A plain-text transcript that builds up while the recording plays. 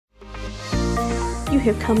you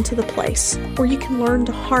have come to the place where you can learn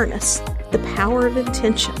to harness the power of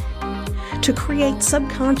intention, to create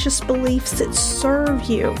subconscious beliefs that serve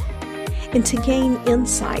you, and to gain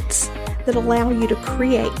insights that allow you to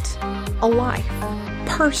create a life,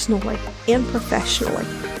 personally and professionally,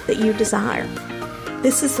 that you desire.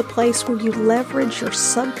 This is the place where you leverage your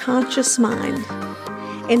subconscious mind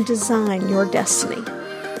and design your destiny.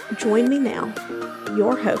 Join me now,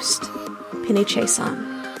 your host, Penny Chason.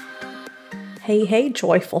 Hey,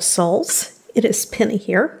 joyful souls. It is Penny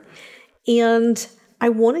here, and I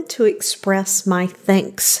wanted to express my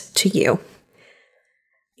thanks to you.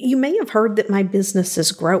 You may have heard that my business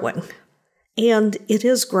is growing, and it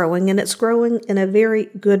is growing, and it's growing in a very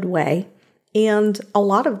good way, and a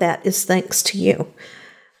lot of that is thanks to you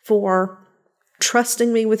for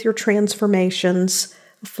trusting me with your transformations,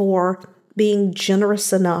 for being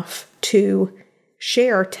generous enough to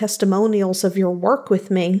share testimonials of your work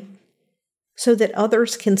with me so that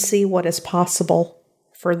others can see what is possible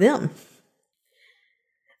for them.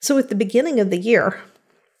 So at the beginning of the year,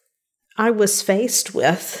 I was faced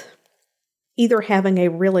with either having a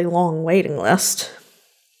really long waiting list,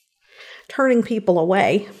 turning people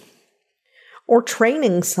away, or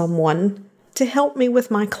training someone to help me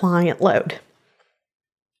with my client load.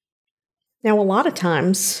 Now, a lot of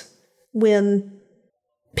times when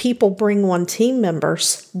people bring on team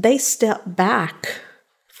members, they step back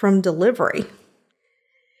from delivery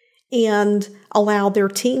and allow their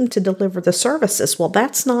team to deliver the services. Well,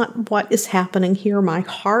 that's not what is happening here. My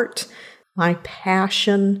heart, my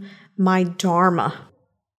passion, my dharma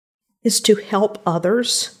is to help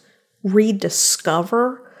others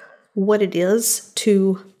rediscover what it is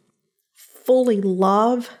to fully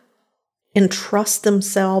love and trust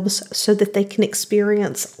themselves so that they can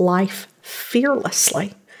experience life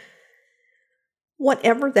fearlessly,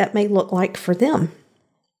 whatever that may look like for them.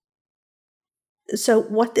 So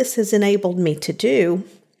what this has enabled me to do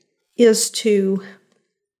is to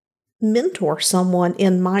mentor someone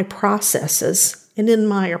in my processes and in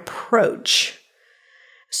my approach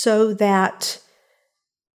so that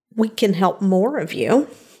we can help more of you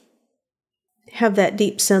have that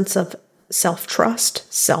deep sense of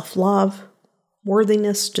self-trust, self-love,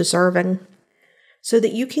 worthiness, deserving, so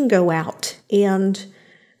that you can go out and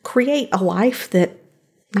create a life that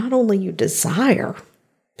not only you desire,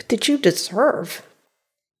 but that you deserve.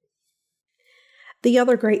 The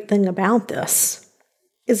other great thing about this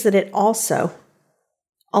is that it also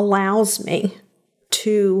allows me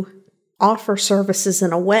to offer services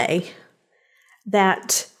in a way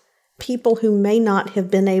that people who may not have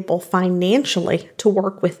been able financially to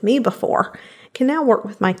work with me before can now work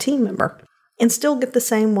with my team member and still get the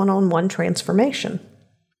same one-on-one transformation.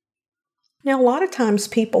 Now, a lot of times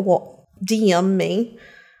people will DM me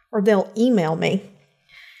or they'll email me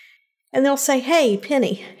and they'll say, "Hey,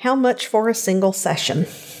 Penny, how much for a single session?"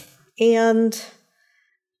 And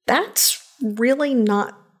that's really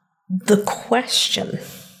not the question.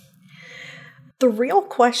 The real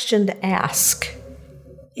question to ask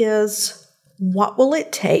is, what will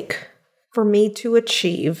it take for me to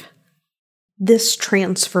achieve this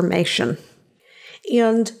transformation?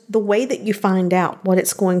 And the way that you find out what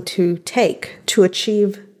it's going to take to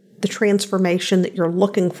achieve the transformation that you're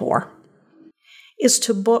looking for is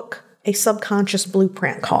to book a subconscious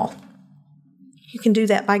blueprint call. You can do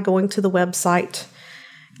that by going to the website.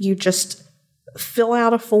 You just fill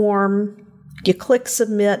out a form, you click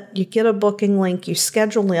submit, you get a booking link, you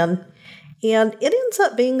schedule in, and it ends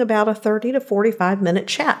up being about a 30 to 45 minute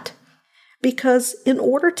chat. Because in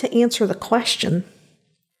order to answer the question,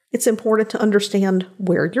 it's important to understand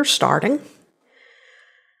where you're starting,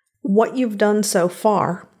 what you've done so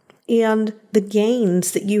far, and the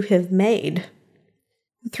gains that you have made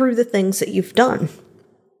through the things that you've done.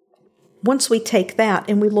 Once we take that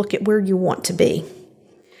and we look at where you want to be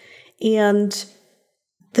and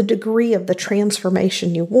the degree of the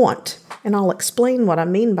transformation you want, and I'll explain what I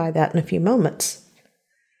mean by that in a few moments,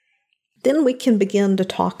 then we can begin to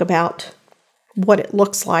talk about what it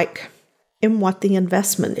looks like and what the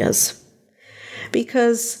investment is.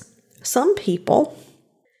 Because some people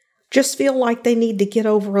just feel like they need to get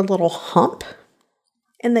over a little hump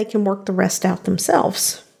and they can work the rest out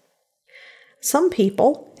themselves. Some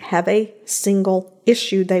people have a single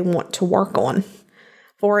issue they want to work on.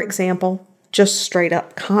 For example, just straight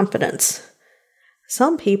up confidence.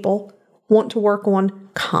 Some people want to work on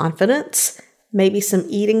confidence, maybe some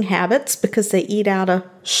eating habits because they eat out of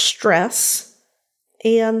stress,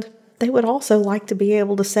 and they would also like to be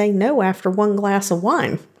able to say no after one glass of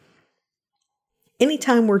wine.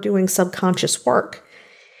 Anytime we're doing subconscious work,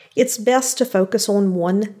 it's best to focus on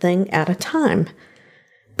one thing at a time,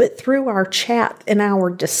 But through our chat and our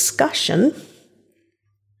discussion,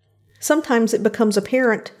 sometimes it becomes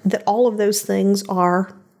apparent that all of those things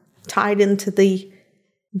are tied into the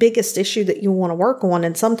biggest issue that you want to work on,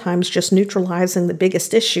 and sometimes just neutralizing the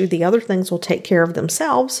biggest issue, the other things will take care of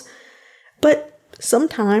themselves. But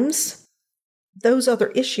sometimes those other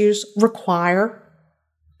issues require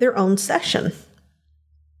their own session.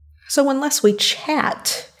 So unless we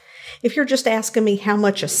chat, if you're just asking me how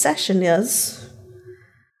much a session is,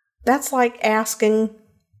 that's like asking,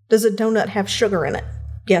 does a donut have sugar in it?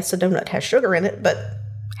 Yes, a donut has sugar in it, but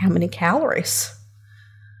how many calories?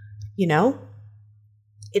 You know,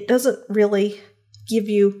 it doesn't really give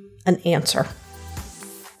you an answer.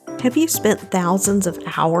 Have you spent thousands of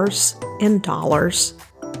hours and dollars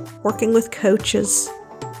working with coaches,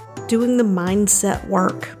 doing the mindset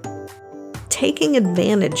work, taking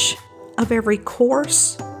advantage of every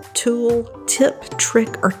course, tool, tip,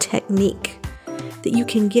 trick, or technique that you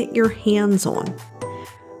can get your hands on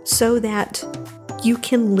so that you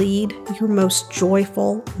can lead your most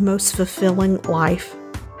joyful, most fulfilling life,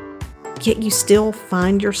 yet you still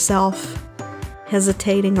find yourself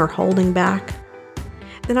hesitating or holding back?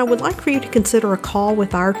 Then I would like for you to consider a call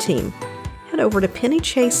with our team. Head over to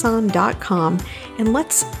pennychason.com and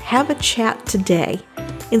let's have a chat today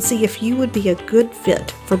and see if you would be a good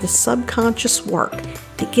fit for the subconscious work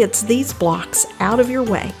that gets these blocks out of your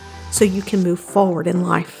way so you can move forward in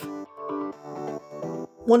life.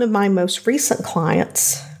 One of my most recent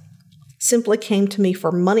clients simply came to me for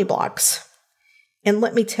money blocks. And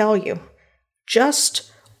let me tell you, just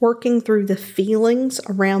working through the feelings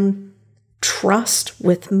around trust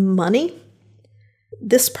with money,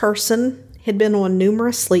 this person had been on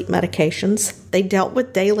numerous sleep medications. They dealt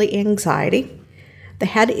with daily anxiety. They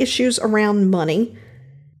had issues around money.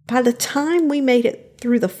 By the time we made it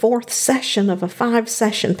through the 4th session of a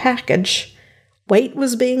 5-session package, weight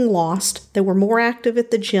was being lost. They were more active at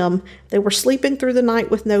the gym. They were sleeping through the night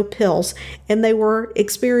with no pills. And they were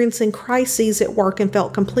experiencing crises at work and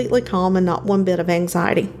felt completely calm and not one bit of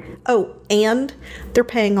anxiety. Oh, and they're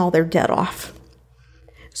paying all their debt off.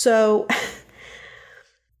 So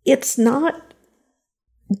it's not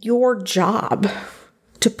your job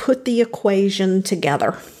to put the equation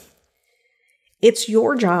together. It's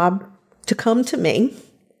your job to come to me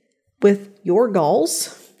with your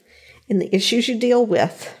goals and the issues you deal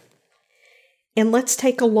with. And let's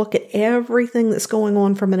take a look at everything that's going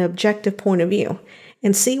on from an objective point of view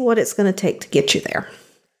and see what it's going to take to get you there.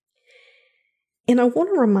 And I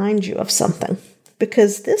want to remind you of something,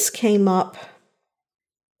 because this came up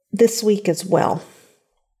this week as well.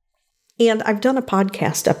 And I've done a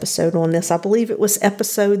podcast episode on this. I believe it was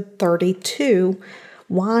episode 32,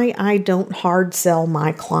 Why I Don't Hard Sell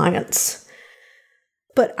My Clients.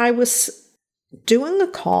 But I was doing a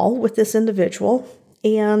call with this individual,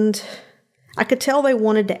 and I could tell they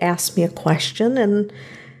wanted to ask me a question and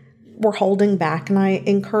were holding back. And I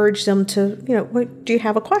encouraged them to, do you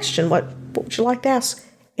have a question? What would you like to ask?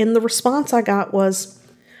 And the response I got was,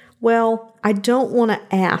 well, I don't want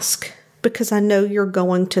to ask because I know you're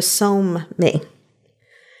going to SOM me.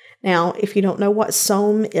 Now, if you don't know what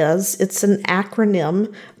SOM is, it's an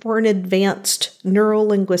acronym for an advanced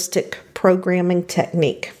neuro-linguistic programming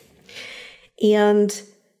technique. And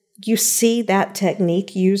you see that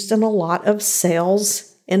technique used in a lot of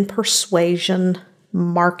sales and persuasion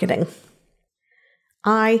marketing.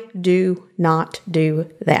 I do not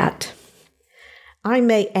do that. I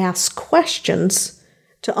may ask questions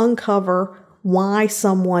to uncover why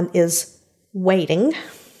someone is waiting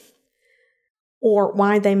or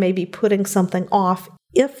why they may be putting something off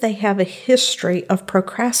if they have a history of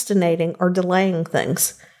procrastinating or delaying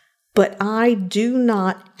things. But I do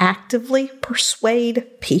not actively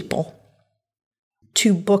persuade people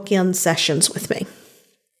to book in sessions with me.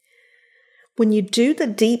 When you do the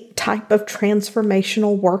deep type of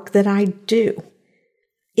transformational work that I do,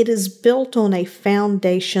 it is built on a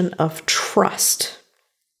foundation of trust.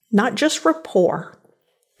 Not just rapport,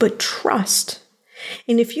 but trust.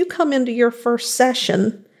 And if you come into your first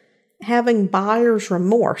session having buyer's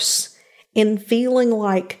remorse and feeling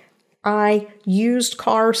like I used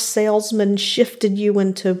car salesman shifted you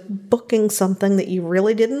into booking something that you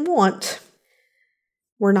really didn't want,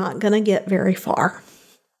 we're not going to get very far.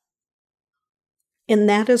 And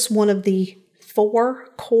that is one of the 4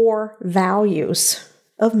 core values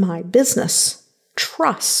of my business: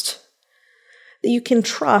 trust. That you can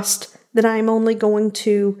trust that I'm only going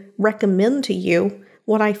to recommend to you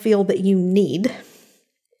what I feel that you need.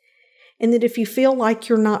 And that if you feel like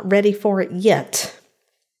you're not ready for it yet,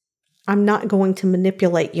 I'm not going to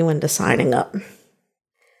manipulate you into signing up.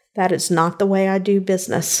 That is not the way I do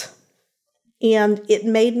business. And it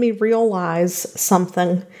made me realize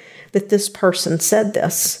something that this person said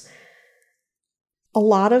this. A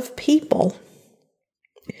lot of people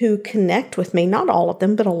who connect with me, not all of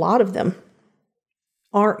them, but a lot of them,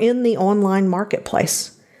 are in the online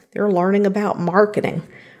marketplace. They're learning about marketing,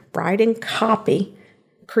 writing copy,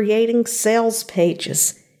 creating sales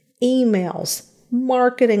pages, emails,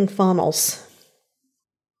 marketing funnels.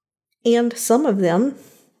 And some of them,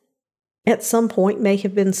 at some point, may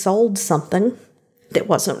have been sold something that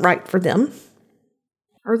wasn't right for them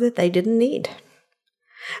or that they didn't need.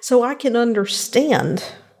 So I can understand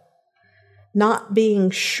not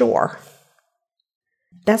being sure.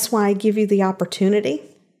 That's why I give you the opportunity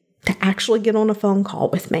to actually get on a phone call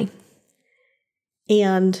with me.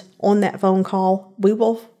 And on that phone call, we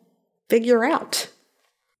will figure out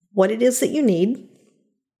what it is that you need.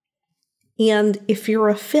 And if you're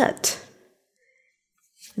a fit,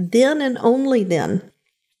 then and only then,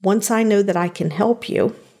 once I know that I can help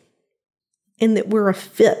you and that we're a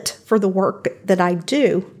fit for the work that I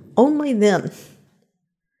do, only then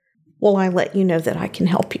will I let you know that I can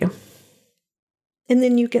help you. And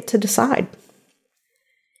then you get to decide.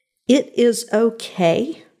 It is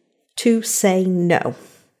okay to say no.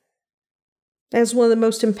 That's one of the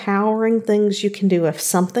most empowering things you can do. If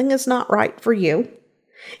something is not right for you,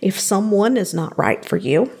 if someone is not right for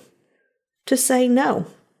you, to say no.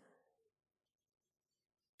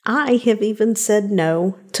 I have even said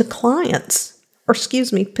no to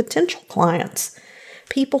potential clients,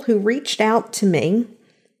 people who reached out to me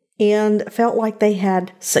and felt like they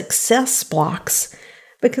had success blocks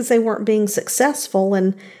because they weren't being successful.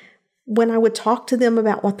 And when I would talk to them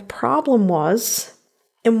about what the problem was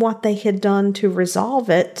and what they had done to resolve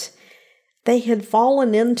it, they had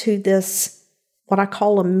fallen into this, what I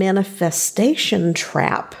call a manifestation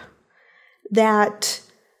trap, that,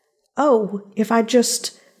 if I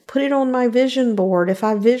just put it on my vision board, if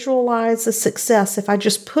I visualize the success, if I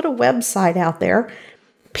just put a website out there,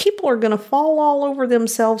 people are going to fall all over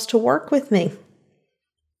themselves to work with me.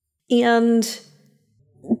 And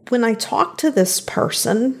when I talk to this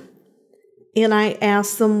person and I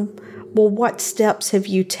ask them, well, what steps have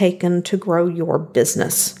you taken to grow your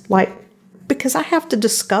business? Because I have to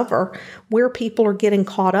discover where people are getting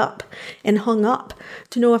caught up and hung up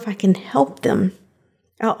to know if I can help them.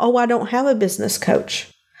 I don't have a business coach.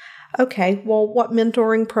 Okay, well, what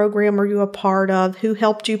mentoring program are you a part of? Who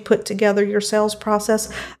helped you put together your sales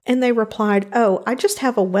process? And they replied, I just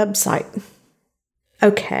have a website.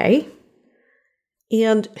 Okay.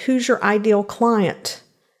 And who's your ideal client?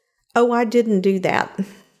 I didn't do that.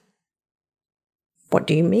 What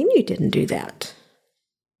do you mean you didn't do that?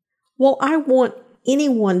 Well, I want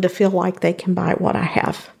anyone to feel like they can buy what I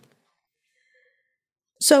have.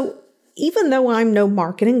 So even though I'm no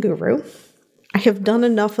marketing guru, I have done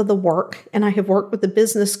enough of the work and I have worked with a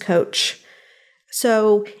business coach.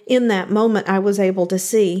 So in that moment, I was able to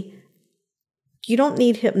see you don't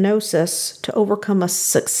need hypnosis to overcome a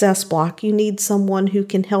success block. You need someone who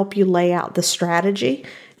can help you lay out the strategy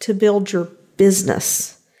to build your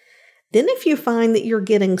business. Then if you find that you're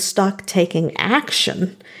getting stuck taking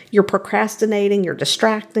action, you're procrastinating, you're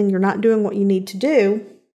distracting, you're not doing what you need to do,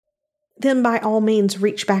 then by all means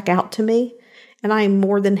reach back out to me and I am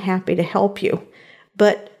more than happy to help you.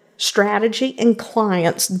 But strategy and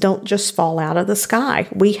clients don't just fall out of the sky.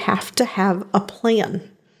 We have to have a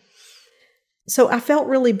plan. So I felt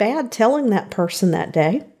really bad telling that person that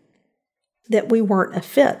day that we weren't a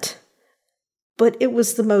fit. But it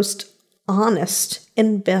was the most honest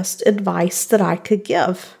and best advice that I could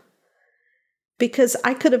give. Because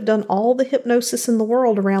I could have done all the hypnosis in the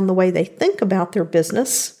world around the way they think about their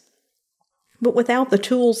business, but without the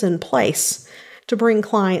tools in place to bring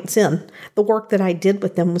clients in, the work that I did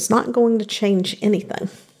with them was not going to change anything.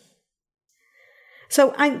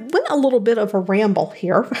 So I went a little bit of a ramble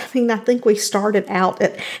here. I think we started out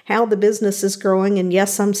at how the business is growing. And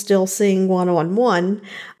yes, I'm still seeing one-on-one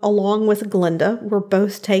along with Glenda. We're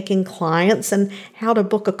both taking clients and how to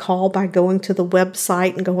book a call by going to the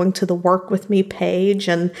website and going to the Work With Me page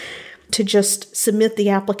and to just submit the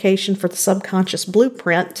application for the subconscious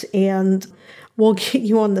blueprint. And we'll get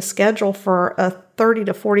you on the schedule for a 30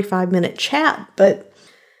 to 45 minute chat. But,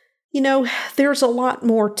 there's a lot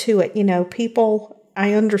more to it. People,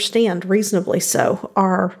 I understand reasonably so,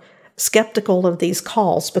 are skeptical of these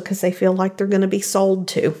calls because they feel like they're going to be sold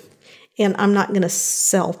to. And I'm not going to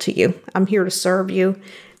sell to you. I'm here to serve you,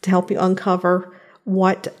 to help you uncover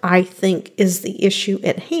what I think is the issue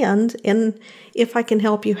at hand. And if I can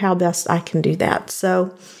help you, how best I can do that.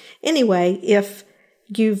 So anyway, if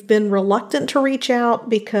you've been reluctant to reach out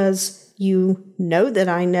because you know that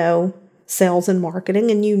I know sales and marketing,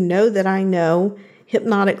 and you know that I know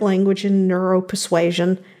hypnotic language and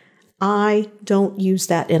neuropersuasion. I don't use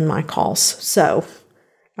that in my calls. So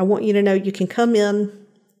I want you to know you can come in,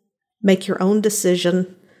 make your own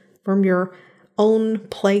decision from your own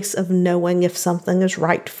place of knowing if something is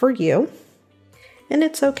right for you. And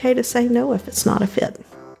it's okay to say no if it's not a fit.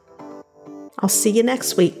 I'll see you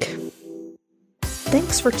next week.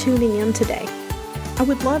 Thanks for tuning in today. I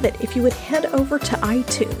would love it if you would head over to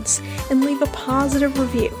iTunes and leave a positive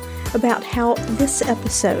review about how this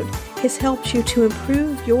episode has helped you to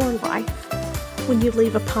improve your life. When you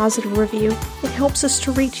leave a positive review, it helps us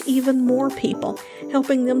to reach even more people,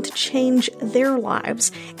 helping them to change their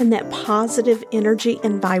lives. And that positive energy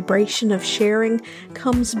and vibration of sharing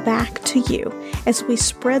comes back to you as we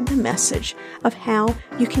spread the message of how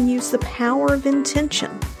you can use the power of intention,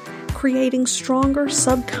 creating stronger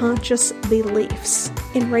subconscious beliefs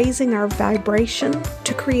in raising our vibration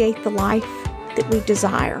to create the life that we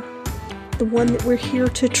desire, the one that we're here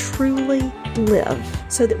to truly live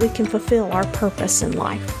so that we can fulfill our purpose in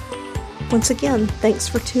life. Once again, thanks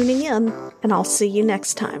for tuning in, and I'll see you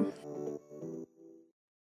next time.